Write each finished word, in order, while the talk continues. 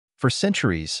For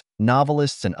centuries,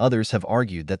 novelists and others have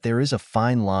argued that there is a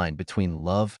fine line between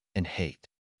love and hate.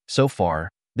 So far,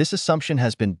 this assumption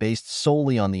has been based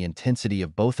solely on the intensity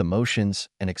of both emotions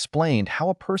and explained how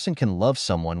a person can love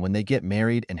someone when they get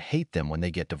married and hate them when they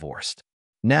get divorced.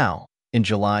 Now, in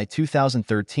July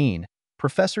 2013,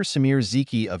 Professor Samir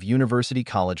Zeki of University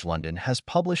College London has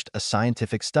published a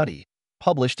scientific study,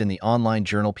 published in the online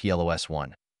journal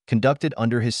PLOS1, conducted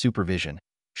under his supervision,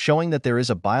 showing that there is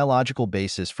a biological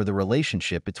basis for the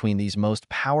relationship between these most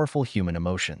powerful human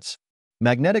emotions.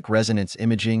 Magnetic resonance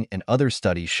imaging and other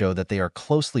studies show that they are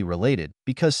closely related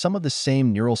because some of the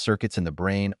same neural circuits in the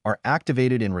brain are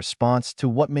activated in response to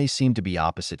what may seem to be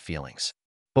opposite feelings.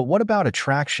 But what about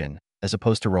attraction, as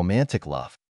opposed to romantic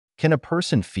love? Can a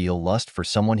person feel lust for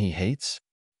someone he hates?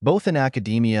 Both in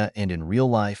academia and in real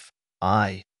life,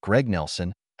 I, Greg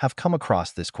Nelson, have come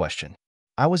across this question.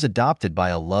 I was adopted by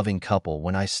a loving couple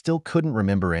when I still couldn't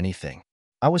remember anything.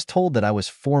 I was told that I was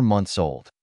 4 months old.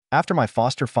 After my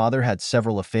foster father had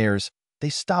several affairs, they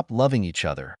stopped loving each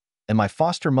other, and my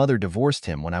foster mother divorced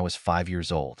him when I was 5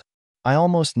 years old. I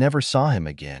almost never saw him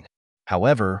again.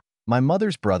 However, my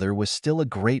mother's brother was still a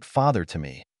great father to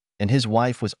me, and his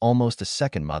wife was almost a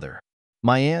second mother.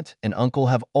 My aunt and uncle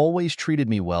have always treated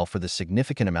me well for the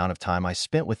significant amount of time I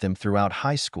spent with them throughout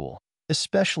high school,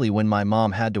 especially when my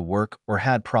mom had to work or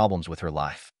had problems with her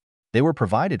life. They were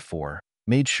provided for,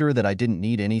 made sure that I didn't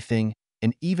need anything,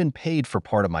 and even paid for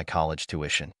part of my college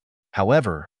tuition.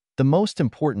 However, the most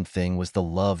important thing was the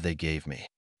love they gave me.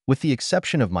 With the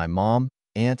exception of my mom,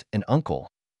 aunt, and uncle,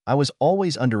 I was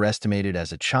always underestimated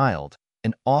as a child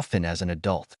and often as an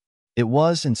adult. It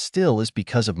was and still is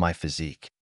because of my physique.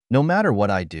 No matter what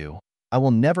I do, I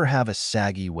will never have a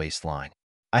saggy waistline.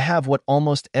 I have what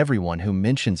almost everyone who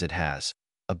mentions it has,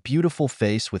 a beautiful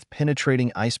face with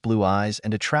penetrating ice blue eyes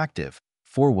and attractive,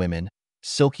 for women,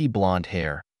 silky blonde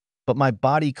hair, but my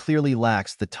body clearly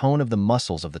lacks the tone of the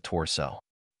muscles of the torso.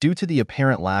 Due to the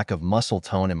apparent lack of muscle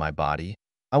tone in my body,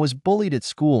 I was bullied at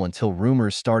school until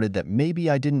rumors started that maybe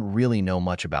I didn't really know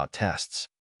much about tests.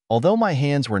 Although my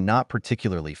hands were not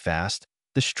particularly fast,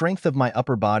 the strength of my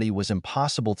upper body was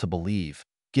impossible to believe,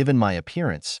 given my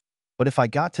appearance, but if I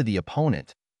got to the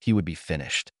opponent, he would be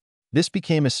finished. This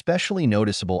became especially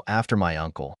noticeable after my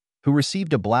uncle, who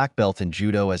received a black belt in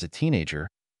judo as a teenager,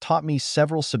 taught me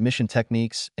several submission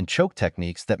techniques and choke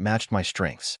techniques that matched my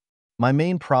strengths. My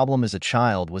main problem as a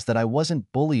child was that I wasn't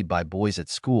bullied by boys at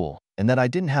school and that I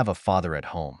didn't have a father at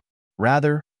home.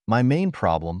 Rather, my main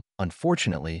problem,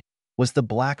 unfortunately, was the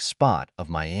black spot of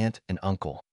my aunt and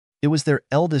uncle. It was their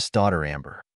eldest daughter,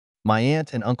 Amber. My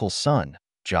aunt and uncle's son,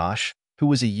 Josh, who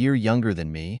was a year younger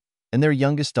than me, and their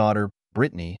youngest daughter,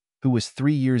 Brittany, who was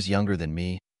 3 years younger than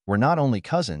me, were not only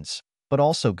cousins, but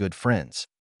also good friends.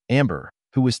 Amber,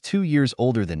 who was 2 years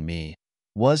older than me,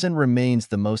 was and remains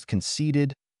the most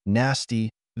conceited, nasty,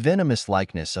 venomous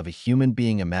likeness of a human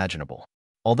being imaginable.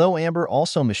 Although Amber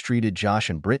also mistreated Josh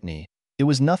and Brittany, it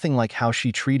was nothing like how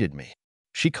she treated me.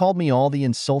 She called me all the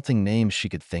insulting names she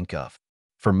could think of.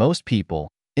 For most people,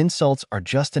 insults are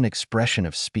just an expression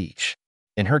of speech.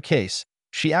 In her case,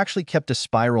 she actually kept a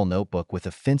spiral notebook with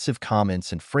offensive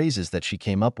comments and phrases that she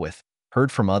came up with, heard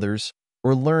from others,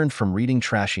 or learned from reading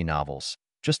trashy novels,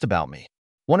 just about me.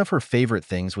 One of her favorite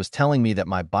things was telling me that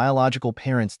my biological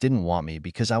parents didn't want me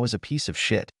because I was a piece of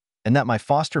shit, and that my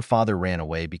foster father ran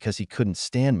away because he couldn't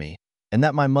stand me, and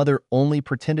that my mother only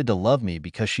pretended to love me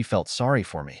because she felt sorry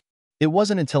for me. It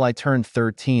wasn't until I turned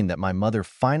 13 that my mother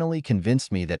finally convinced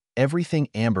me that everything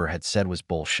Amber had said was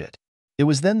bullshit. It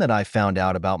was then that I found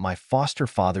out about my foster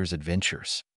father's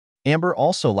adventures. Amber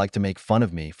also liked to make fun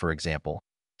of me, for example,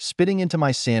 spitting into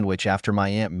my sandwich after my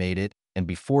aunt made it and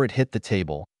before it hit the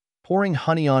table, pouring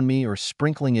honey on me or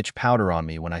sprinkling itch powder on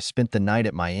me when I spent the night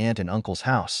at my aunt and uncle's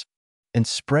house, and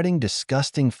spreading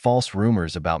disgusting false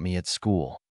rumors about me at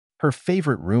school. Her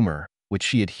favorite rumor, which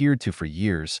she adhered to for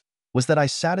years, was that I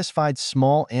satisfied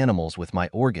small animals with my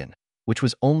organ, which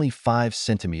was only 5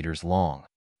 centimeters long.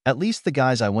 At least the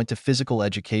guys I went to physical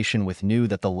education with knew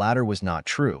that the latter was not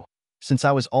true, since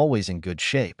I was always in good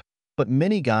shape, but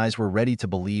many guys were ready to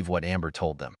believe what Amber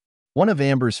told them. One of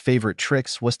Amber's favorite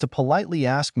tricks was to politely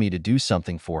ask me to do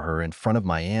something for her in front of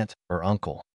my aunt or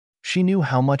uncle. She knew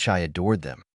how much I adored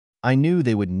them. I knew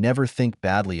they would never think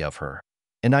badly of her,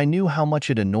 and I knew how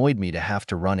much it annoyed me to have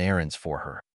to run errands for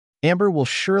her. Amber will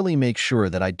surely make sure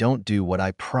that I don't do what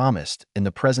I promised in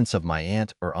the presence of my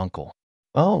aunt or uncle.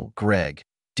 "Oh, Greg,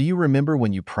 do you remember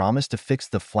when you promised to fix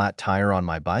the flat tire on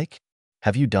my bike?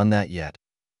 Have you done that yet,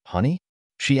 honey?"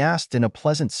 she asked in a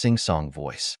pleasant sing-song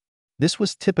voice. This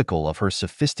was typical of her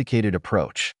sophisticated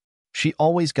approach. She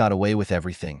always got away with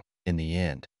everything, in the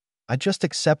end. I just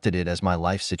accepted it as my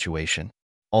life situation.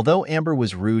 Although Amber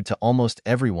was rude to almost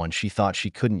everyone she thought she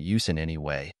couldn't use in any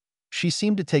way, she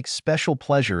seemed to take special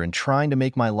pleasure in trying to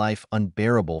make my life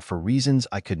unbearable for reasons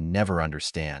I could never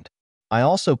understand. I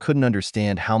also couldn't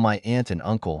understand how my aunt and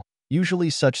uncle, usually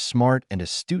such smart and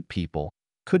astute people,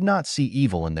 could not see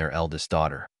evil in their eldest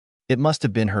daughter. It must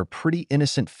have been her pretty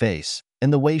innocent face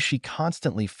and the way she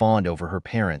constantly fawned over her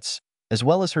parents, as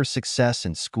well as her success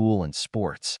in school and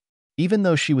sports. Even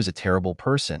though she was a terrible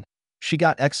person, she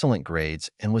got excellent grades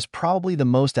and was probably the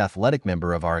most athletic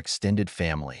member of our extended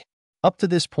family. Up to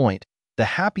this point,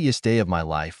 the happiest day of my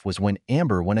life was when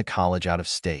Amber went to college out of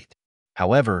state.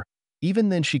 However, even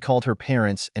then she called her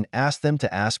parents and asked them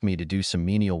to ask me to do some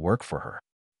menial work for her.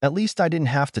 At least I didn't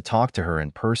have to talk to her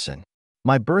in person.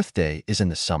 My birthday is in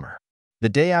the summer. The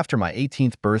day after my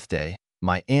 18th birthday,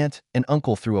 my aunt and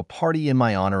uncle threw a party in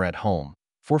my honor at home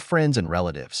for friends and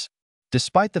relatives.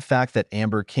 Despite the fact that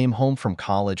Amber came home from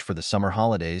college for the summer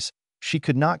holidays, she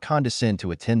could not condescend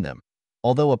to attend them,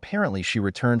 although apparently she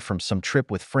returned from some trip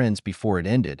with friends before it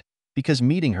ended, because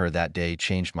meeting her that day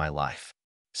changed my life.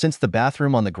 Since the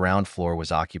bathroom on the ground floor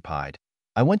was occupied,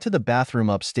 I went to the bathroom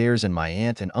upstairs in my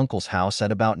aunt and uncle's house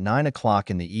at about 9 o'clock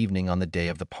in the evening on the day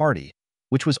of the party,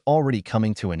 which was already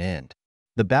coming to an end.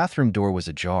 The bathroom door was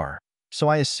ajar, so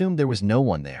I assumed there was no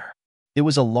one there. It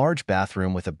was a large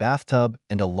bathroom with a bathtub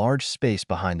and a large space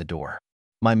behind the door.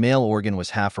 My male organ was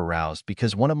half aroused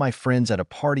because one of my friends at a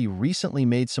party recently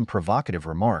made some provocative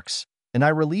remarks, and I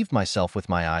relieved myself with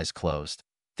my eyes closed,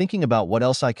 thinking about what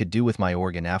else I could do with my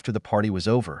organ after the party was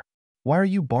over. "Why are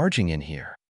you barging in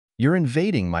here? You're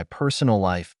invading my personal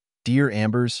life," dear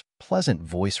Amber's pleasant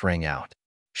voice rang out.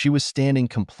 She was standing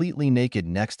completely naked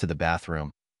next to the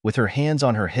bathroom, with her hands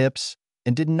on her hips,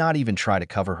 and did not even try to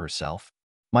cover herself.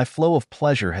 My flow of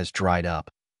pleasure has dried up,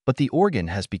 but the organ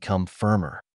has become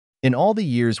firmer. In all the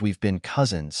years we've been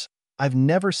cousins, I've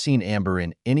never seen Amber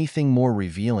in anything more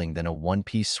revealing than a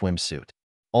one-piece swimsuit.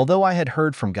 Although I had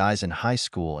heard from guys in high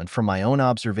school and from my own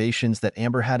observations that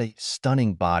Amber had a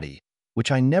stunning body,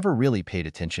 which I never really paid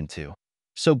attention to,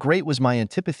 so great was my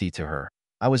antipathy to her,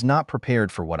 I was not prepared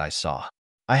for what I saw.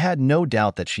 I had no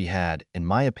doubt that she had, in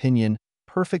my opinion,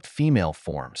 perfect female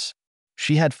forms.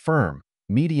 She had firm,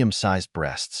 medium-sized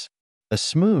breasts, a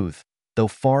smooth, though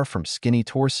far from skinny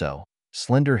torso,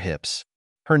 slender hips.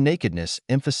 Her nakedness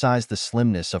emphasized the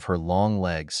slimness of her long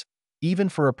legs, even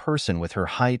for a person with her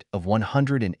height of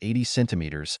 180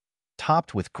 centimeters,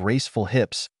 topped with graceful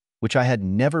hips, which I had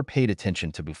never paid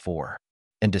attention to before.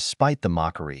 And despite the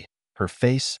mockery, her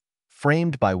face,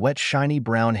 framed by wet shiny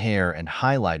brown hair and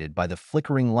highlighted by the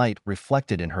flickering light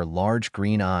reflected in her large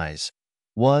green eyes,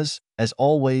 was, as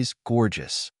always,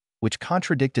 gorgeous, which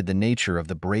contradicted the nature of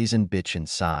the brazen bitch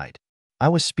inside. I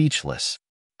was speechless.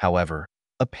 However,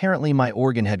 apparently my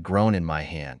organ had grown in my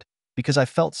hand, because I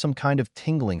felt some kind of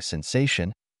tingling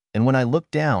sensation, and when I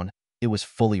looked down, it was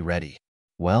fully ready.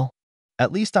 Well,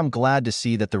 at least I'm glad to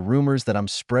see that the rumors that I'm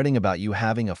spreading about you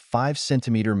having a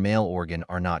 5-centimeter male organ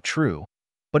are not true,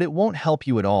 but it won't help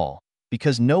you at all,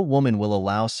 because no woman will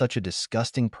allow such a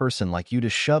disgusting person like you to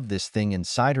shove this thing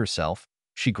inside herself,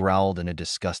 she growled in a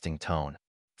disgusting tone.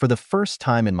 For the first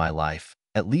time in my life,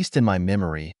 at least in my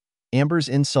memory, Amber's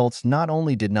insults not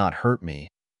only did not hurt me,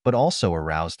 but also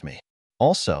aroused me.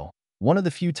 Also, one of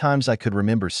the few times I could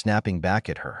remember snapping back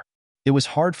at her. It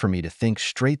was hard for me to think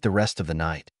straight the rest of the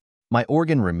night. My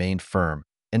organ remained firm,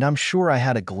 and I'm sure I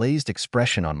had a glazed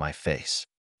expression on my face.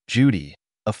 Judy,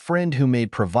 a friend who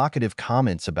made provocative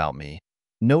comments about me,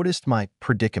 noticed my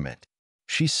predicament.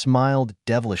 She smiled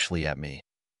devilishly at me,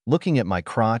 looking at my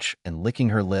crotch and licking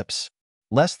her lips.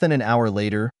 Less than an hour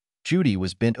later, Judy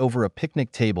was bent over a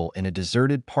picnic table in a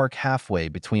deserted park halfway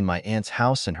between my aunt's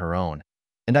house and her own,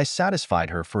 and I satisfied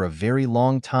her for a very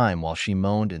long time while she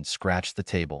moaned and scratched the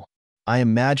table. I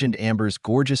imagined Amber's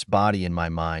gorgeous body in my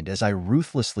mind as I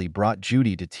ruthlessly brought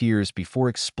Judy to tears before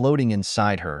exploding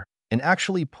inside her and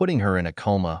actually putting her in a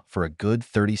coma for a good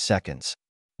 30 seconds.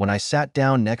 When I sat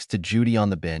down next to Judy on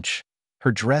the bench,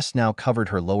 her dress now covered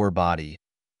her lower body,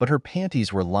 but her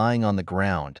panties were lying on the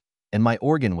ground, and my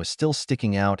organ was still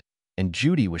sticking out, and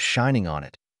Judy was shining on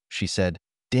it. She said,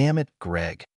 "Damn it,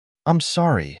 Greg." "I'm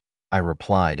sorry," I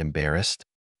replied, embarrassed.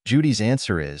 Judy's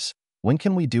answer is, "When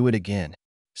can we do it again?"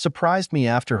 Surprised me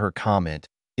after her comment,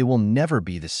 "It will never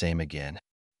be the same again."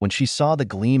 When she saw the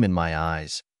gleam in my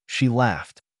eyes, she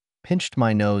laughed, pinched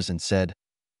my nose and said,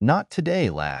 "Not today,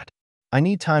 lad. I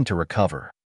need time to recover.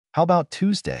 How about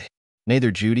Tuesday?"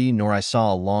 Neither Judy nor I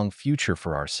saw a long future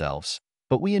for ourselves,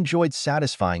 but we enjoyed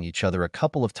satisfying each other a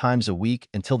couple of times a week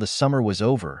until the summer was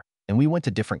over and we went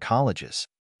to different colleges.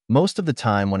 Most of the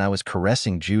time when I was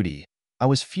caressing Judy, I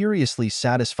was furiously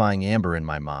satisfying Amber in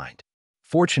my mind.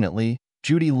 Fortunately,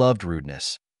 Judy loved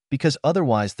rudeness, because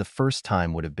otherwise the first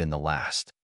time would have been the last.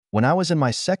 When I was in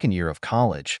my second year of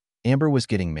college, Amber was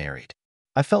getting married.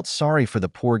 I felt sorry for the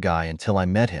poor guy until I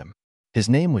met him. His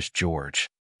name was George.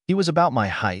 He was about my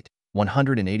height,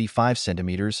 185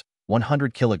 centimeters,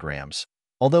 100 kilograms,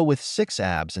 although with 6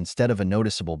 abs instead of a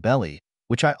noticeable belly,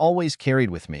 which I always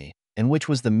carried with me, and which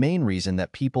was the main reason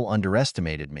that people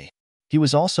underestimated me. He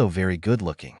was also very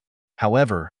good-looking.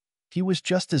 However, he was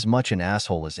just as much an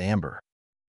asshole as Amber.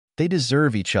 They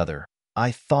deserve each other,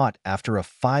 I thought after a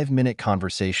 5-minute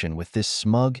conversation with this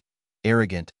smug,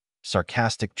 arrogant,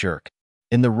 sarcastic jerk.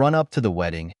 In the run-up to the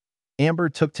wedding, Amber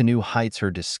took to new heights her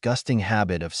disgusting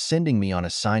habit of sending me on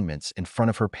assignments in front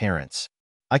of her parents.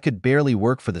 I could barely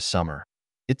work for the summer.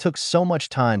 It took so much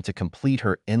time to complete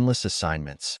her endless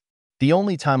assignments. The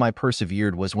only time I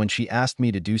persevered was when she asked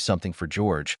me to do something for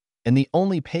George, and the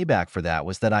only payback for that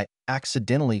was that I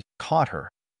accidentally caught her,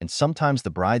 and sometimes the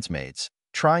bridesmaids,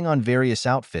 trying on various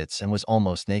outfits and was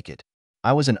almost naked.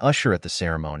 I was an usher at the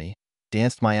ceremony,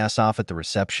 danced my ass off at the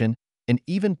reception, and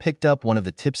even picked up one of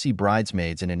the tipsy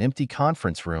bridesmaids in an empty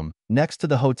conference room next to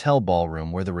the hotel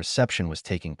ballroom where the reception was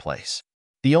taking place.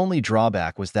 The only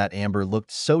drawback was that Amber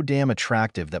looked so damn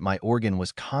attractive that my organ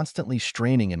was constantly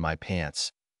straining in my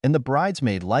pants, and the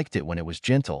bridesmaid liked it when it was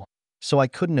gentle, so I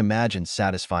couldn't imagine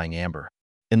satisfying Amber.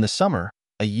 In the summer,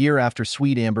 a year after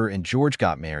Sweet Amber and George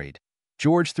got married,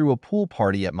 George threw a pool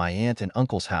party at my aunt and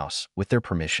uncle's house, with their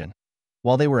permission,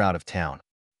 while they were out of town.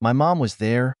 My mom was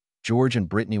there, George and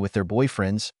Brittany with their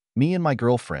boyfriends, me and my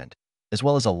girlfriend, as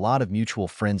well as a lot of mutual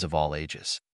friends of all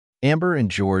ages. Amber and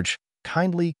George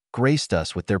kindly graced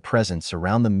us with their presence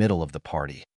around the middle of the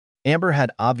party. Amber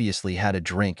had obviously had a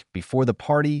drink before the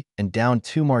party and downed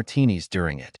 2 martinis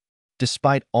during it.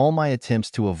 Despite all my attempts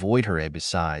to avoid her,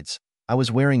 besides, I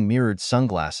was wearing mirrored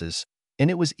sunglasses, and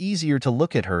it was easier to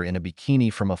look at her in a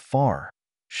bikini from afar.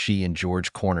 She and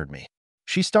George cornered me.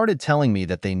 She started telling me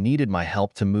that they needed my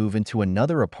help to move into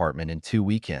another apartment in 2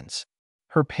 weekends.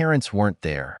 Her parents weren't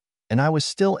there, and I was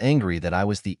still angry that I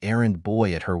was the errand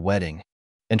boy at her wedding,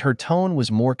 and her tone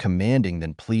was more commanding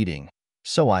than pleading,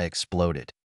 so I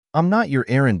exploded. "I'm not your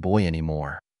errand boy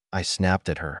anymore," I snapped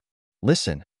at her.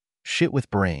 "Listen, shit with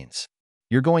brains.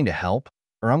 You're going to help,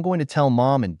 or I'm going to tell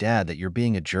Mom and Dad that you're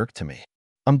being a jerk to me.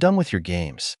 I'm done with your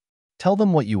games. Tell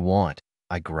them what you want,"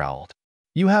 I growled.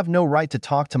 "You have no right to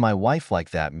talk to my wife like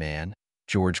that, man,"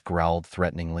 George growled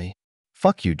threateningly.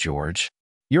 "Fuck you, George.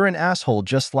 You're an asshole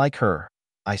just like her,"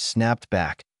 I snapped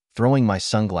back, throwing my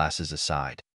sunglasses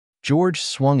aside. George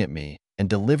swung at me and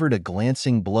delivered a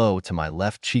glancing blow to my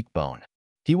left cheekbone.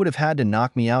 He would have had to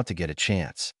knock me out to get a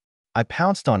chance. I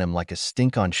pounced on him like a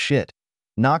stink on shit,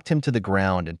 knocked him to the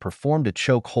ground, and performed a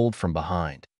choke hold from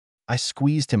behind. I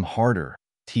squeezed him harder,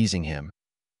 teasing him.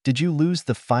 "Did you lose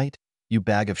the fight, you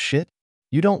bag of shit?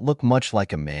 You don't look much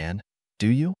like a man, do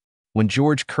you?" When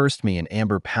George cursed me and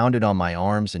Amber pounded on my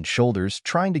arms and shoulders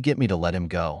trying to get me to let him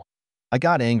go, I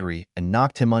got angry and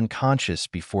knocked him unconscious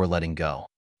before letting go.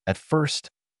 At first,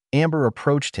 Amber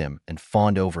approached him and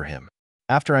fawned over him.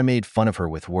 After I made fun of her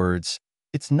with words,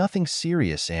 "It's nothing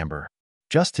serious, Amber.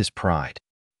 Just his pride.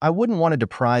 I wouldn't want to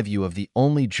deprive you of the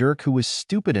only jerk who was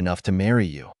stupid enough to marry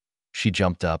you." She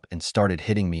jumped up and started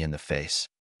hitting me in the face.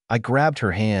 I grabbed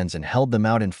her hands and held them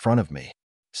out in front of me.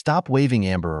 "Stop waving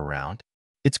Amber around.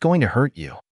 It's going to hurt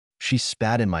you." She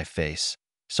spat in my face,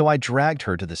 so I dragged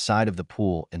her to the side of the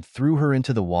pool and threw her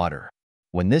into the water.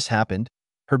 When this happened,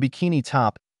 her bikini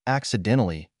top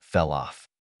accidentally fell off.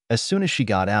 As soon as she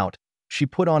got out, she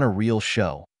put on a real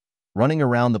show, running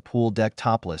around the pool deck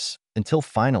topless, until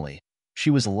finally, she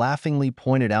was laughingly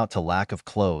pointed out to lack of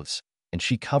clothes, and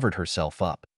she covered herself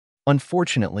up.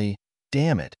 Unfortunately,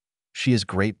 damn it, she has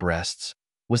great breasts,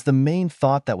 was the main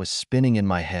thought that was spinning in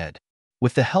my head.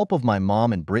 With the help of my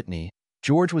mom and Brittany,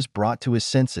 George was brought to his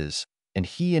senses, and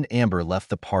he and Amber left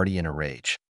the party in a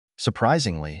rage.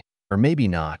 Surprisingly, or maybe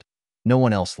not, no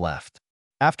one else left.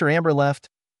 After Amber left,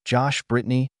 Josh,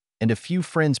 Brittany, and a few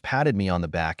friends patted me on the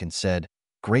back and said,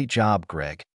 "Great job,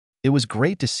 Greg. It was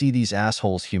great to see these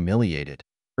assholes humiliated,"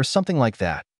 or something like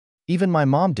that. Even my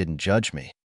mom didn't judge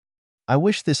me. "I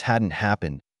wish this hadn't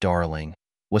happened, darling,"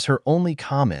 was her only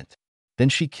comment. Then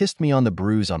she kissed me on the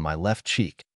bruise on my left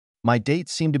cheek. My date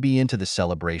seemed to be into the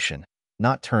celebration,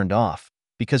 not turned off,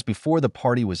 because before the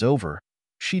party was over,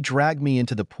 she dragged me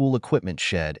into the pool equipment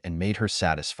shed and made her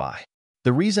satisfy.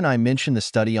 The reason I mention the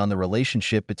study on the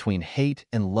relationship between hate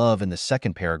and love in the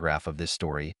second paragraph of this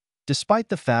story, despite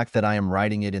the fact that I am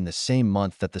writing it in the same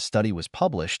month that the study was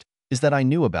published, is that I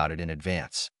knew about it in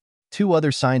advance. Two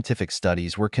other scientific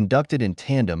studies were conducted in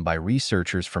tandem by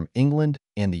researchers from England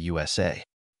and the USA.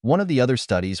 One of the other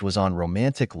studies was on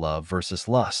romantic love versus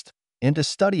lust, and a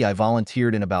study I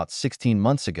volunteered in about 16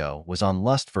 months ago was on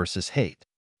lust versus hate.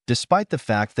 Despite the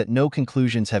fact that no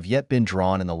conclusions have yet been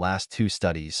drawn in the last two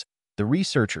studies, the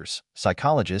researchers,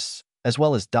 psychologists, as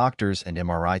well as doctors and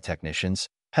MRI technicians,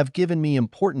 have given me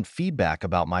important feedback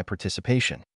about my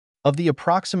participation. Of the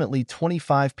approximately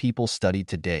 25 people studied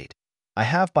to date, I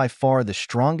have by far the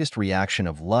strongest reaction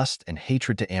of lust and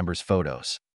hatred to Amber's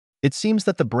photos. It seems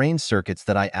that the brain circuits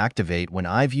that I activate when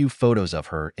I view photos of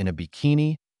her in a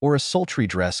bikini or a sultry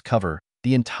dress cover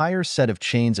the entire set of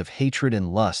chains of hatred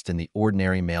and lust in the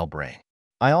ordinary male brain.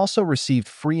 I also received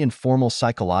free informal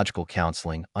psychological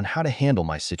counseling on how to handle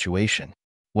my situation.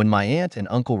 When my aunt and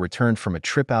uncle returned from a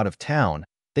trip out of town,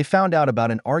 they found out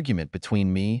about an argument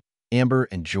between me, Amber,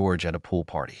 and George at a pool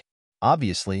party.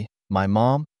 Obviously, my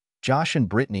mom, Josh, and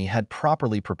Brittany had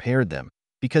properly prepared them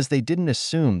because they didn't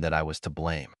assume that I was to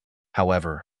blame.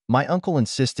 However, my uncle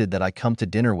insisted that I come to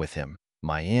dinner with him,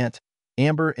 my aunt,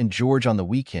 Amber, and George on the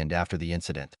weekend after the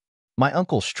incident. My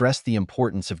uncle stressed the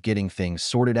importance of getting things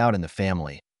sorted out in the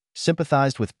family,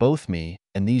 sympathized with both me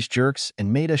and these jerks,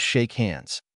 and made us shake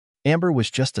hands. Amber was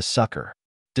just a sucker.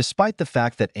 Despite the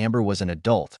fact that Amber was an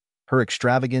adult, her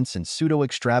extravagance and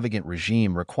pseudo-extravagant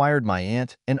regime required my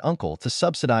aunt and uncle to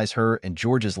subsidize her and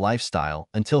George's lifestyle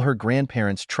until her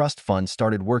grandparents' trust fund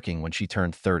started working when she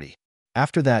turned 30.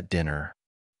 After that dinner,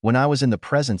 when I was in the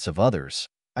presence of others,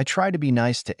 I tried to be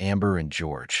nice to Amber and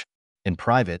George. In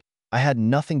private, I had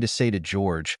nothing to say to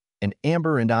George, and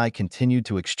Amber and I continued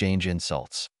to exchange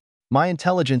insults. My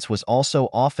intelligence was also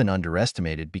often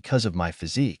underestimated because of my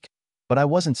physique, but I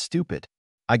wasn't stupid.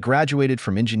 I graduated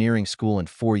from engineering school in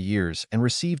 4 years and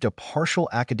received a partial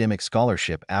academic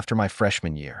scholarship after my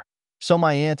freshman year, so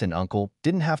my aunt and uncle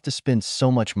didn't have to spend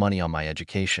so much money on my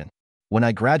education. When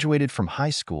I graduated from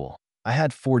high school, I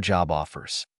had 4 job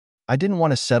offers. I didn't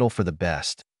want to settle for the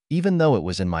best, even though it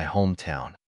was in my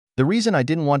hometown. The reason I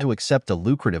didn't want to accept a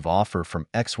lucrative offer from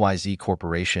XYZ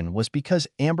Corporation was because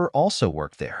Amber also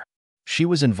worked there. She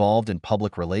was involved in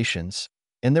public relations,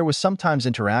 and there was sometimes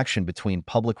interaction between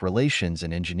public relations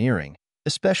and engineering,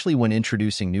 especially when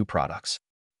introducing new products.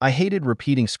 I hated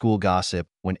repeating school gossip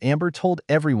when Amber told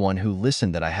everyone who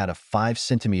listened that I had a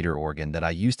 5-centimeter organ that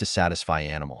I used to satisfy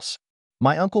animals.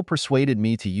 My uncle persuaded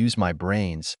me to use my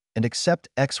brains and accept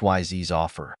XYZ's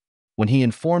offer. When he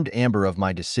informed Amber of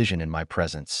my decision in my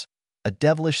presence, a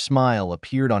devilish smile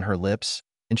appeared on her lips,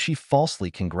 and she falsely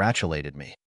congratulated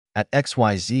me. At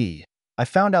XYZ, I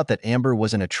found out that Amber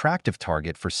was an attractive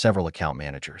target for several account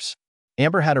managers.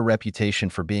 Amber had a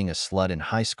reputation for being a slut in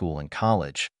high school and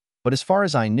college, but as far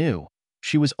as I knew,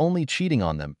 she was only cheating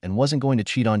on them and wasn't going to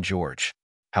cheat on George.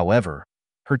 However,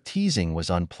 her teasing was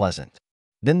unpleasant.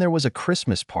 Then there was a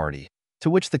Christmas party,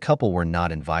 to which the couple were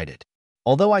not invited.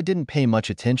 Although I didn't pay much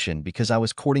attention because I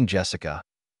was courting Jessica,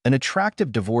 an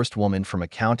attractive divorced woman from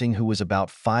accounting who was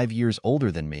about 5 years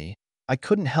older than me, I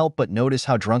couldn't help but notice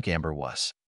how drunk Amber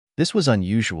was. This was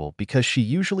unusual because she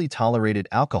usually tolerated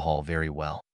alcohol very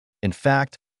well. In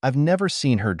fact, I've never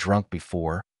seen her drunk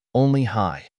before, only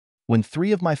high. When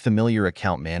 3 of my familiar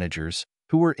account managers,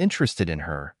 who were interested in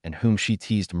her and whom she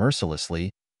teased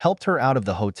mercilessly, helped her out of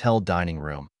the hotel dining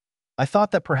room, I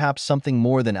thought that perhaps something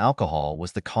more than alcohol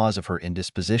was the cause of her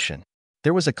indisposition.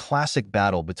 There was a classic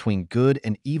battle between good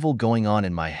and evil going on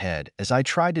in my head as I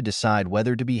tried to decide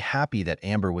whether to be happy that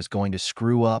Amber was going to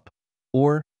screw up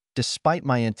or, despite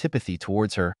my antipathy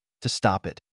towards her, to stop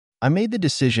it. I made the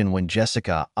decision when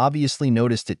Jessica obviously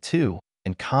noticed it too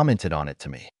and commented on it to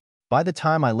me. By the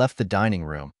time I left the dining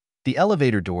room, the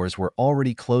elevator doors were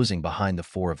already closing behind the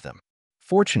 4 of them.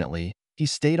 Fortunately, he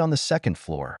stayed on the 2nd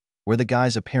floor, where the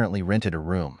guys apparently rented a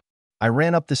room. I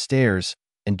ran up the stairs,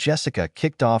 and Jessica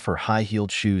kicked off her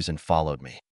high-heeled shoes and followed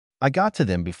me. I got to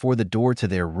them before the door to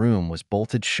their room was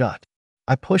bolted shut.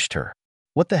 I pushed her.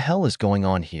 "What the hell is going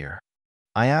on here?"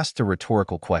 I asked a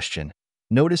rhetorical question,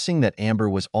 noticing that Amber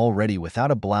was already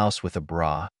without a blouse with a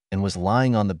bra and was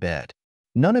lying on the bed.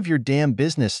 "None of your damn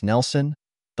business, Nelson,"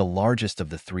 the largest of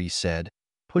the 3 said,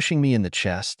 pushing me in the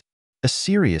chest. A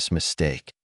serious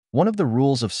mistake. One of the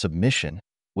rules of submission,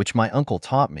 which my uncle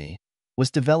taught me,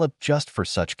 was developed just for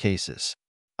such cases.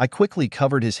 I quickly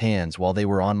covered his hands while they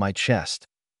were on my chest,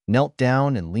 knelt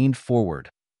down and leaned forward,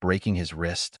 breaking his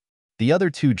wrist. The other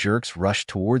 2 jerks rushed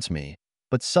towards me,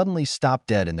 but suddenly stopped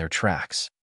dead in their tracks.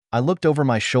 I looked over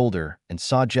my shoulder and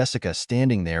saw Jessica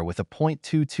standing there with a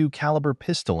 .22 caliber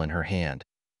pistol in her hand,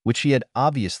 which she had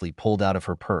obviously pulled out of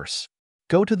her purse.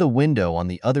 "Go to the window on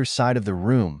the other side of the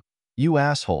room, you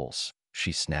assholes,"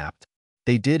 she snapped.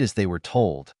 They did as they were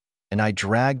told, and I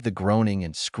dragged the groaning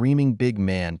and screaming big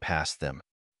man past them.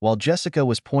 While Jessica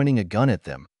was pointing a gun at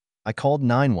them, I called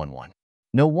 911.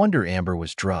 No wonder Amber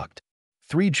was drugged.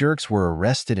 3 jerks were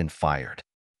arrested and fired.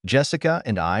 Jessica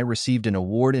and I received an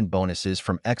award and bonuses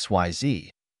from XYZ,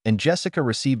 and Jessica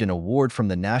received an award from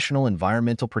the National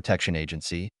Environmental Protection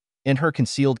Agency, and her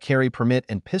concealed carry permit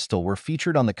and pistol were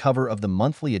featured on the cover of the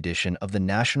monthly edition of the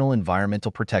National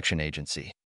Environmental Protection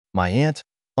Agency. My aunt,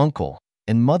 uncle,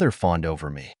 and mother fawned over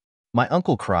me. My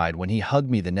uncle cried when he hugged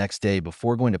me the next day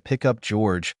before going to pick up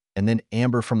George and then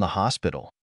Amber from the hospital.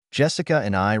 Jessica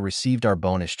and I received our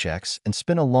bonus checks and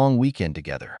spent a long weekend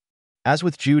together. As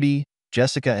with Judy,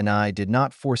 Jessica and I did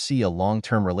not foresee a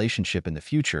long-term relationship in the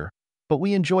future, but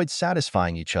we enjoyed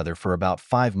satisfying each other for about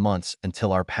 5 months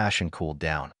until our passion cooled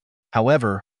down.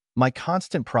 However, my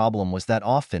constant problem was that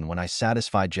often when I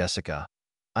satisfied Jessica,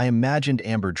 I imagined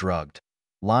Amber drugged,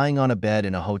 lying on a bed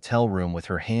in a hotel room with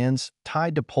her hands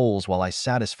tied to poles while I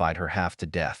satisfied her half to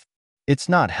death. It's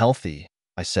not healthy,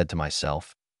 I said to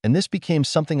myself, and this became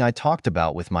something I talked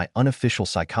about with my unofficial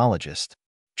psychologist.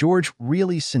 George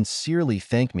really sincerely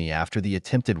thanked me after the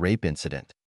attempted rape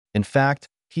incident. In fact,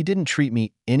 he didn't treat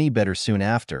me any better soon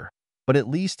after, but at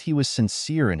least he was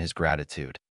sincere in his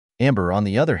gratitude. Amber, on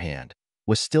the other hand,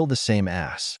 was still the same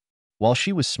ass. While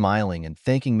she was smiling and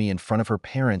thanking me in front of her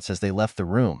parents as they left the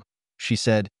room, she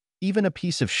said, "Even a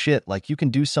piece of shit like you can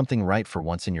do something right for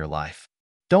once in your life.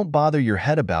 Don't bother your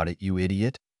head about it, you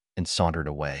idiot," and sauntered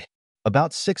away.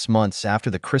 About 6 months after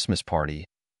the Christmas party,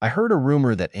 I heard a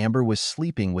rumor that Amber was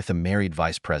sleeping with a married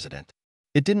vice president.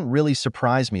 It didn't really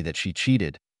surprise me that she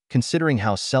cheated, considering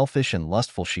how selfish and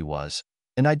lustful she was,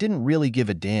 and I didn't really give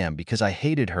a damn because I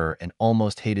hated her and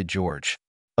almost hated George.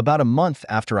 About a month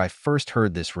after I first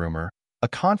heard this rumor, a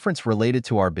conference related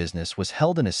to our business was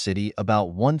held in a city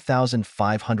about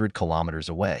 1,500 kilometers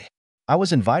away. I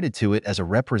was invited to it as a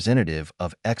representative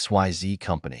of XYZ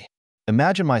Company.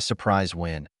 Imagine my surprise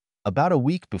when, about a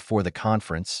week before the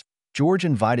conference, George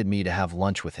invited me to have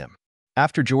lunch with him.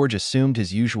 After George assumed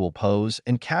his usual pose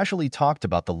and casually talked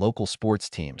about the local sports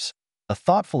teams, a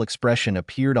thoughtful expression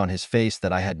appeared on his face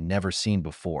that I had never seen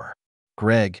before.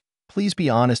 "Greg, please be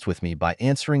honest with me by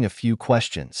answering a few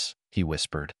questions," he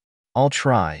whispered. "I'll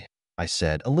try," I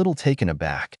said, a little taken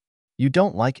aback. "You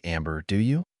don't like Amber, do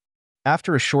you?"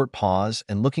 After a short pause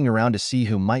and looking around to see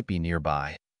who might be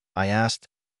nearby, I asked,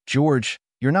 "George,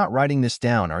 you're not writing this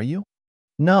down, are you?"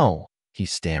 "No," he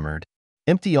stammered.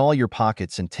 "Empty all your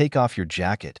pockets and take off your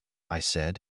jacket," I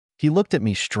said. He looked at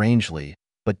me strangely,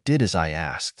 but did as I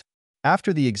asked.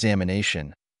 After the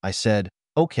examination, I said,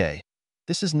 "Okay,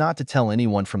 this is not to tell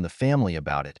anyone from the family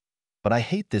about it, but I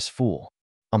hate this fool.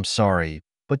 I'm sorry,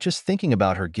 but just thinking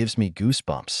about her gives me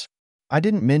goosebumps. I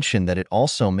didn't mention that it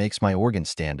also makes my organs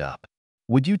stand up.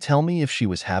 Would you tell me if she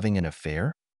was having an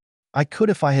affair?" "I could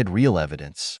if I had real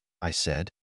evidence," I said.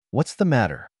 "What's the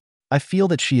matter?" "I feel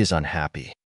that she is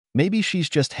unhappy. Maybe she's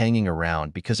just hanging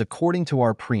around because according to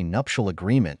our prenuptial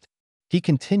agreement," he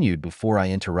continued before I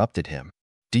interrupted him.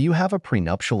 "Do you have a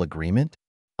prenuptial agreement?"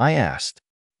 I asked.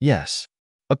 "Yes.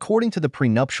 According to the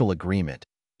prenuptial agreement,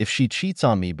 if she cheats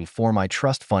on me before my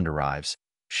trust fund arrives,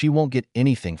 she won't get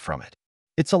anything from it.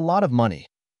 It's a lot of money.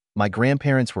 My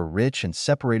grandparents were rich and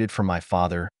separated from my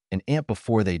father and aunt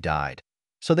before they died,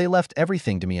 so they left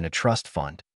everything to me in a trust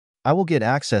fund. I will get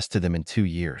access to them in 2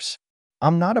 years.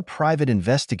 I'm not a private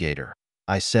investigator,"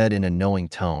 I said in a knowing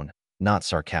tone, not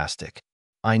sarcastic.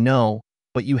 "I know,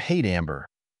 but you hate Amber,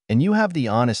 and you have the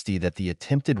honesty that the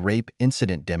attempted rape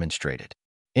incident demonstrated.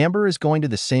 Amber is going to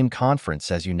the same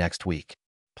conference as you next week.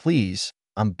 Please,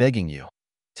 I'm begging you,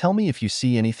 tell me if you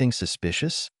see anything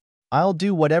suspicious." "I'll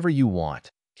do whatever you want,"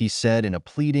 he said in a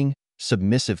pleading,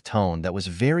 submissive tone that was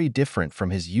very different from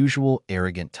his usual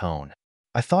arrogant tone.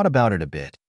 I thought about it a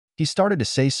bit. He started to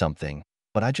say something,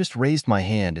 but I just raised my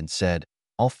hand and said,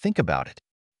 "I'll think about it."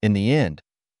 In the end,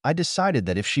 I decided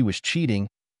that if she was cheating,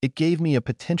 it gave me a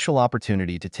potential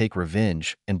opportunity to take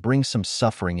revenge and bring some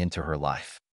suffering into her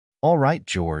life. "All right,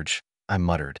 George," I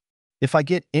muttered. "If I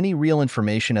get any real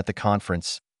information at the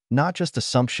conference, not just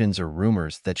assumptions or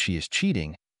rumors that she is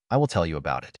cheating, I will tell you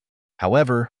about it.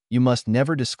 However, you must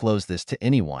never disclose this to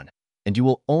anyone, and you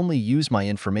will only use my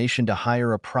information to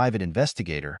hire a private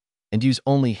investigator and use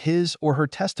only his or her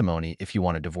testimony if you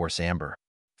want to divorce Amber."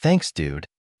 "Thanks, dude.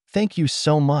 Thank you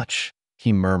so much,"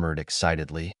 he murmured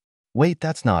excitedly. "Wait,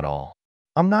 that's not all.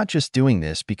 I'm not just doing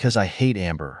this because I hate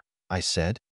Amber," I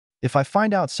said. "If I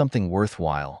find out something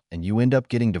worthwhile and you end up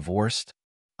getting divorced,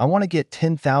 I want to get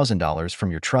 $10,000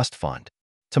 from your trust fund.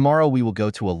 Tomorrow we will go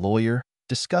to a lawyer,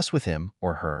 discuss with him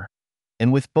or her,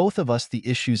 and with both of us the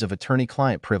issues of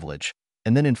attorney-client privilege,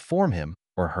 and then inform him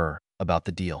or her about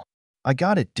the deal. I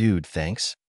got it, dude,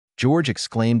 thanks. George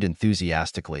exclaimed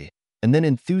enthusiastically, and then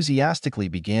enthusiastically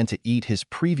began to eat his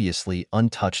previously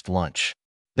untouched lunch.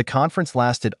 The conference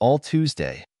lasted all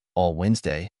Tuesday, all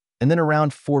Wednesday, and then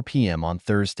around 4 p.m. on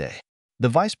Thursday. The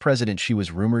vice president she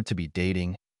was rumored to be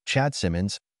dating, Chad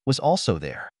Simmons, was also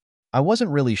there. I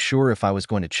wasn't really sure if I was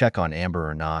going to check on Amber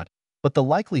or not, but the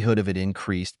likelihood of it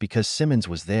increased because Simmons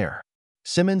was there.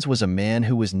 Simmons was a man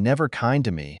who was never kind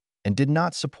to me and did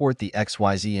not support the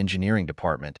XYZ engineering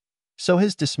department, so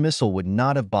his dismissal would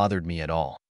not have bothered me at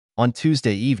all. On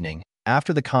Tuesday evening,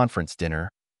 after the conference dinner,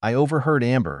 I overheard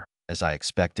Amber, as I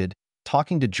expected,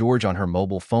 talking to George on her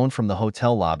mobile phone from the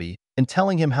hotel lobby and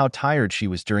telling him how tired she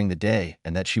was during the day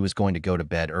and that she was going to go to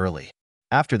bed early.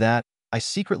 After that, I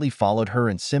secretly followed her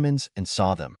and Simmons and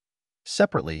saw them.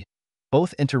 Separately,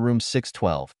 both enter room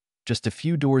 612, just a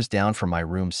few doors down from my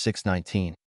room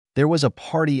 619. There was a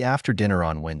party after dinner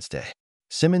on Wednesday.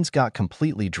 Simmons got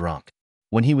completely drunk.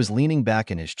 When he was leaning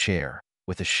back in his chair,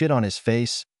 with a shit on his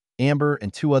face, Amber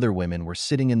and two other women were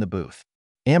sitting in the booth.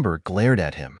 Amber glared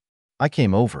at him. I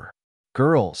came over.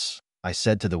 Girls, I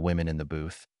said to the women in the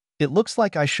booth, it looks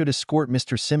like I should escort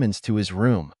Mr. Simmons to his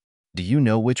room. Do you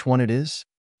know which one it is?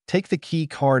 Take the key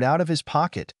card out of his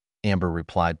pocket, Amber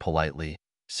replied politely,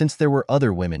 since there were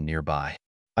other women nearby.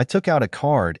 I took out a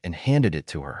card and handed it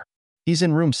to her. He's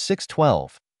in room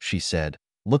 612, she said,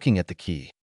 looking at the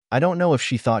key. I don't know if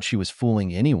she thought she was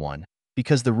fooling anyone,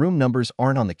 because the room numbers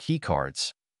aren't on the key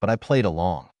cards, but I played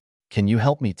along. Can you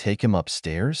help me take him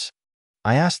upstairs?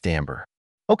 I asked Amber.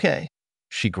 Okay,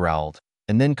 she growled,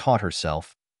 and then caught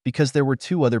herself, because there were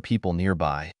two other people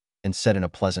nearby, and said in a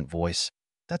pleasant voice,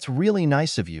 That's really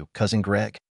nice of you, Cousin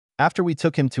Greg. After we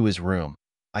took him to his room,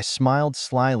 I smiled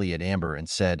slyly at Amber and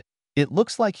said, It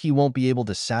looks like he won't be able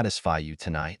to satisfy you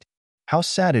tonight. How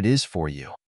sad it is for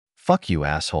you. Fuck you,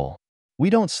 asshole. We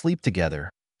don't sleep together,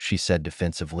 she said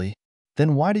defensively.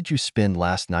 Then why did you spend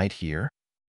last night here?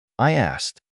 I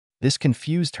asked. This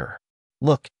confused her.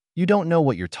 Look, you don't know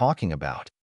what you're talking about.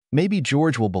 Maybe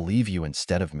George will believe you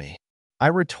instead of me. I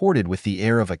retorted with the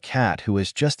air of a cat who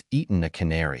has just eaten a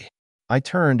canary. I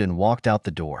turned and walked out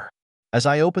the door. As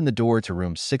I opened the door to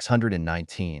room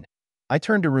 619, I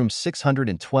turned to room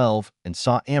 612 and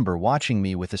saw Amber watching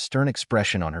me with a stern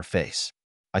expression on her face.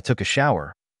 I took a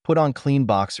shower, put on clean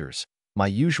boxers, my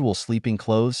usual sleeping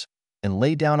clothes, and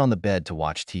lay down on the bed to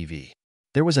watch TV.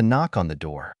 There was a knock on the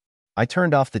door. I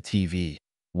turned off the TV,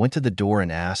 went to the door and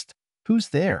asked, Who's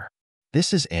there?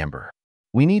 This is Amber.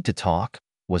 We need to talk,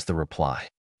 was the reply.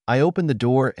 I opened the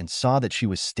door and saw that she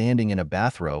was standing in a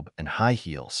bathrobe and high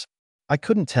heels. I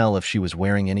couldn't tell if she was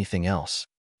wearing anything else.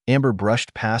 Amber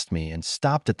brushed past me and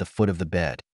stopped at the foot of the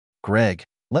bed. Greg,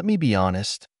 let me be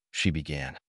honest, she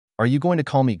began. Are you going to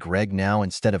call me Greg now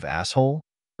instead of asshole?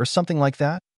 Or something like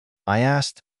that? I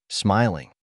asked,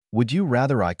 smiling. Would you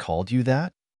rather I called you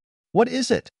that? What is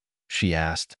it? She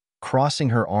asked, crossing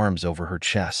her arms over her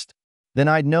chest. Then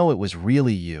I'd know it was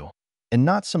really you, and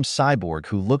not some cyborg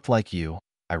who looked like you,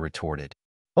 I retorted.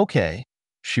 Okay,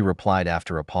 she replied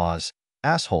after a pause.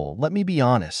 Asshole, let me be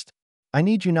honest. I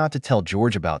need you not to tell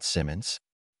George about Simmons.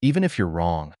 Even if you're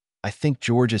wrong, I think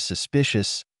George is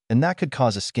suspicious, and that could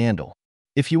cause a scandal.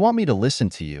 If you want me to listen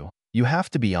to you, you have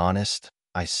to be honest,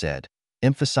 I said,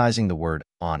 emphasizing the word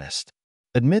honest.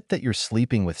 Admit that you're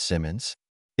sleeping with Simmons.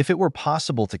 If it were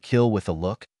possible to kill with a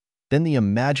look, then the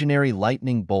imaginary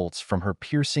lightning bolts from her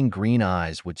piercing green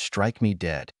eyes would strike me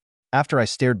dead. After I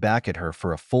stared back at her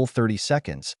for a full 30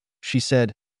 seconds, she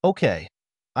said, Okay,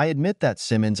 I admit that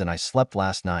Simmons and I slept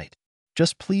last night.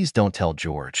 Just please don't tell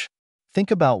George.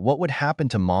 Think about what would happen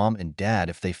to Mom and Dad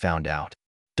if they found out.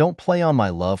 Don't play on my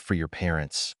love for your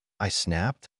parents, I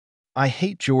snapped. I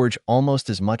hate George almost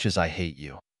as much as I hate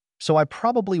you, so I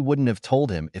probably wouldn't have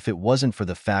told him if it wasn't for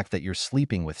the fact that you're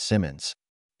sleeping with Simmons.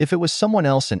 If it was someone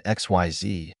else in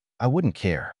XYZ, I wouldn't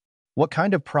care. What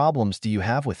kind of problems do you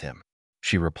have with him?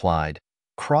 She replied,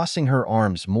 crossing her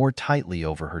arms more tightly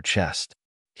over her chest.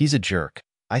 He's a jerk.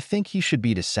 I think he should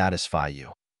be to satisfy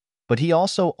you. But he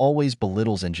also always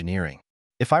belittles engineering.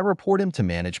 If I report him to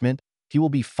management, he will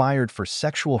be fired for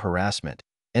sexual harassment,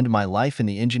 and my life in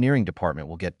the engineering department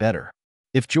will get better.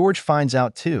 If George finds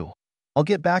out too, I'll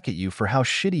get back at you for how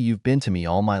shitty you've been to me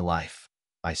all my life,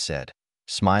 I said,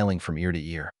 smiling from ear to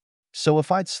ear. So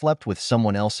if I'd slept with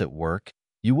someone else at work,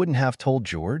 you wouldn't have told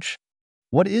George?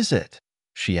 What is it?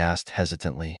 She asked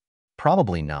hesitantly.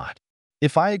 Probably not.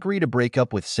 If I agree to break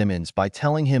up with Simmons by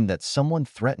telling him that someone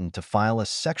threatened to file a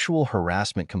sexual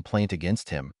harassment complaint against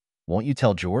him, won't you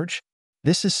tell George?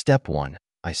 This is step one,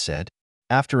 I said.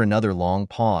 After another long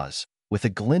pause, with a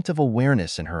glint of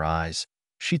awareness in her eyes,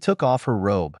 she took off her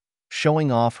robe,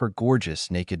 showing off her gorgeous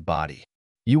naked body.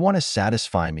 You want to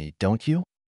satisfy me, don't you?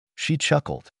 She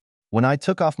chuckled. When I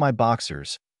took off my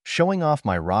boxers, showing off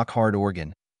my rock-hard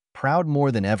organ, proud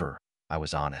more than ever, I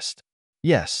was honest.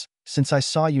 Yes, since I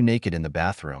saw you naked in the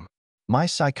bathroom. My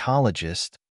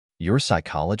psychologist— Your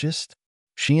psychologist?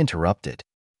 She interrupted.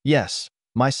 Yes,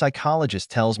 my psychologist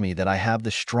tells me that I have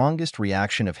the strongest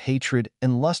reaction of hatred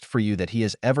and lust for you that he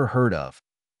has ever heard of,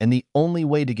 and the only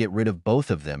way to get rid of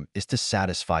both of them is to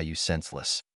satisfy you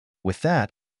senseless. With that,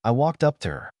 I walked up to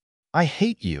her. I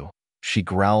hate you, she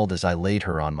growled as I laid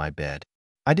her on my bed.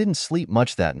 I didn't sleep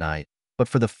much that night, but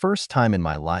for the first time in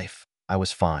my life, I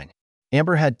was fine.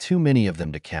 Amber had too many of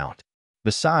them to count.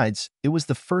 Besides, it was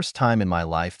the first time in my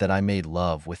life that I made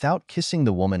love without kissing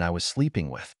the woman I was sleeping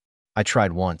with. I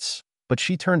tried once, but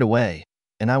she turned away,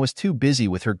 and I was too busy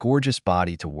with her gorgeous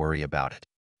body to worry about it.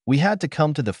 We had to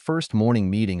come to the first morning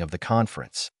meeting of the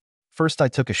conference. First I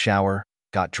took a shower,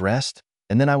 got dressed,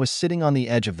 and then I was sitting on the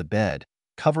edge of the bed,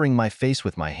 covering my face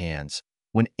with my hands,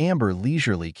 when Amber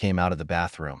leisurely came out of the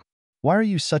bathroom. "Why are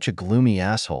you such a gloomy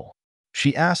asshole?"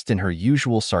 she asked in her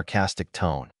usual sarcastic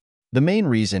tone. "The main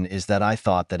reason is that I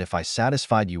thought that if I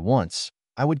satisfied you once,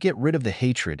 I would get rid of the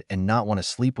hatred and not want to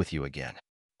sleep with you again.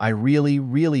 I really,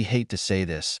 really hate to say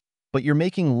this, but you're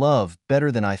making love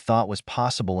better than I thought was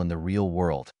possible in the real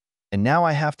world, and now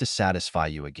I have to satisfy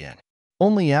you again.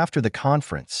 Only after the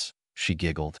conference," she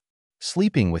giggled.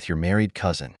 "Sleeping with your married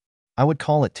cousin. I would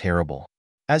call it terrible.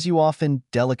 As you often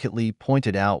delicately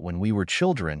pointed out when we were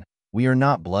children, we are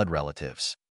not blood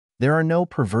relatives. There are no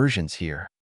perversions here.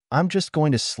 I'm just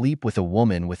going to sleep with a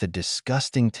woman with a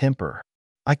disgusting temper."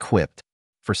 I quipped.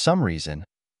 For some reason,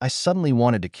 I suddenly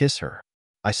wanted to kiss her.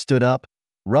 I stood up,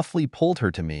 roughly pulled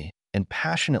her to me, and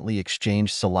passionately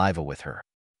exchanged saliva with her.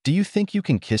 "Do you think you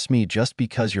can kiss me just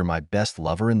because you're my best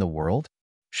lover in the world?"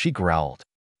 she growled.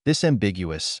 This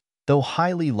ambiguous, though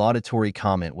highly laudatory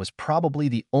comment was probably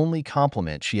the only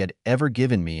compliment she had ever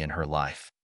given me in her life.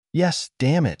 "Yes,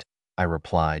 damn it," I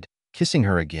replied, kissing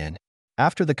her again.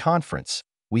 After the conference,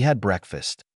 we had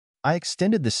breakfast. I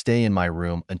extended the stay in my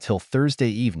room until Thursday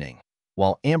evening,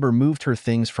 while Amber moved her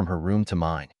things from her room to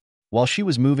mine. While she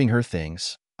was moving her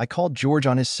things, I called George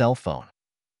on his cell phone,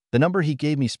 the number he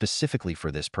gave me specifically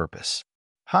for this purpose.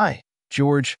 "Hi,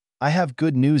 George, I have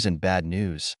good news and bad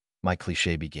news," my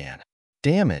cliché began.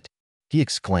 "Damn it," he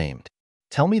exclaimed.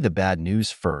 "Tell me the bad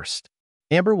news first.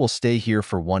 Amber will stay here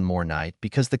for one more night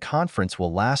because the conference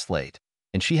will last late,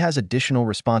 and she has additional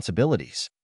responsibilities.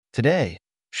 Today,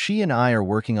 she and I are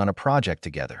working on a project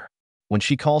together. When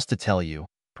she calls to tell you,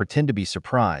 pretend to be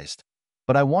surprised.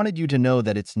 But I wanted you to know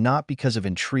that it's not because of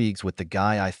intrigues with the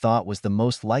guy I thought was the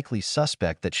most likely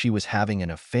suspect that she was having an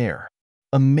affair."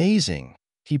 "Amazing,"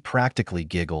 he practically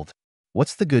giggled.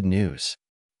 "What's the good news?"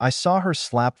 "I saw her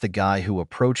slap the guy who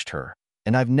approached her,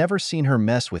 and I've never seen her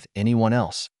mess with anyone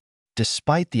else,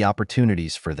 despite the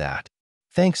opportunities for that."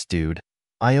 "Thanks, dude.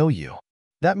 I owe you."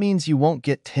 "That means you won't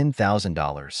get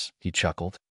 $10,000, he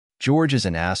chuckled. "George is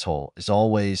an asshole, as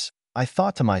always," I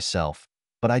thought to myself,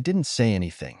 but I didn't say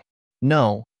anything.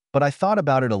 "No, but I thought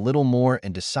about it a little more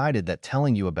and decided that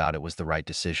telling you about it was the right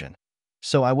decision.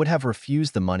 So I would have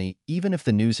refused the money even if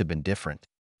the news had been different."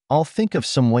 "I'll think of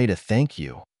some way to thank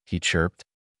you," he chirped.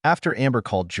 After Amber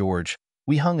called George,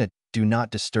 we hung a "Do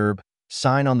Not Disturb"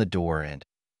 sign on the door and,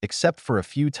 except for a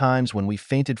few times when we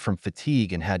fainted from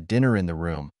fatigue and had dinner in the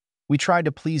room, we tried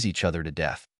to please each other to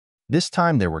death. This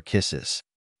time there were kisses.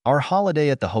 Our holiday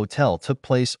at the hotel took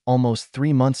place almost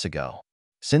 3 months ago.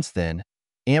 Since then,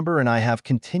 Amber and I have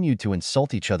continued to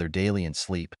insult each other daily in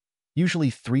sleep,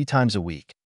 usually 3 times a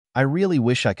week. I really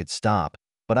wish I could stop,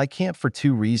 but I can't for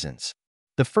 2 reasons.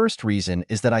 The first reason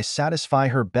is that I satisfy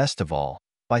her best of all,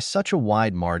 by such a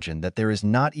wide margin that there is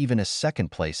not even a second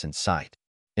place in sight.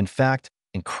 In fact,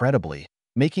 incredibly,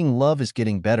 making love is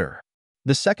getting better.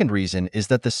 The second reason is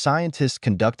that the scientists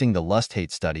conducting the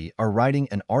lust-hate study are writing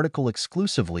an article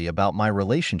exclusively about my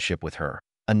relationship with her,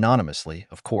 anonymously,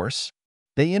 of course.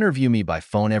 They interview me by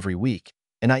phone every week,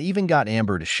 and I even got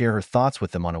Amber to share her thoughts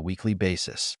with them on a weekly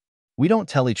basis. We don't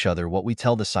tell each other what we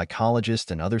tell the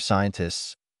psychologist and other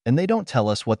scientists, and they don't tell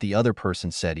us what the other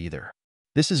person said either.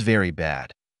 This is very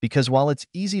bad, because while it's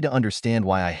easy to understand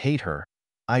why I hate her,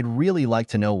 I'd really like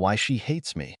to know why she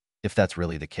hates me, if that's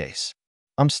really the case.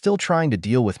 I'm still trying to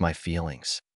deal with my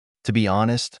feelings. To be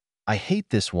honest, I hate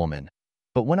this woman,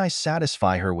 but when I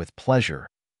satisfy her with pleasure,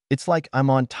 it's like I'm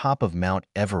on top of Mount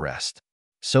Everest.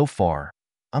 So far,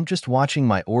 I'm just watching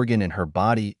my organ in her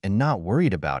body and not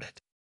worried about it.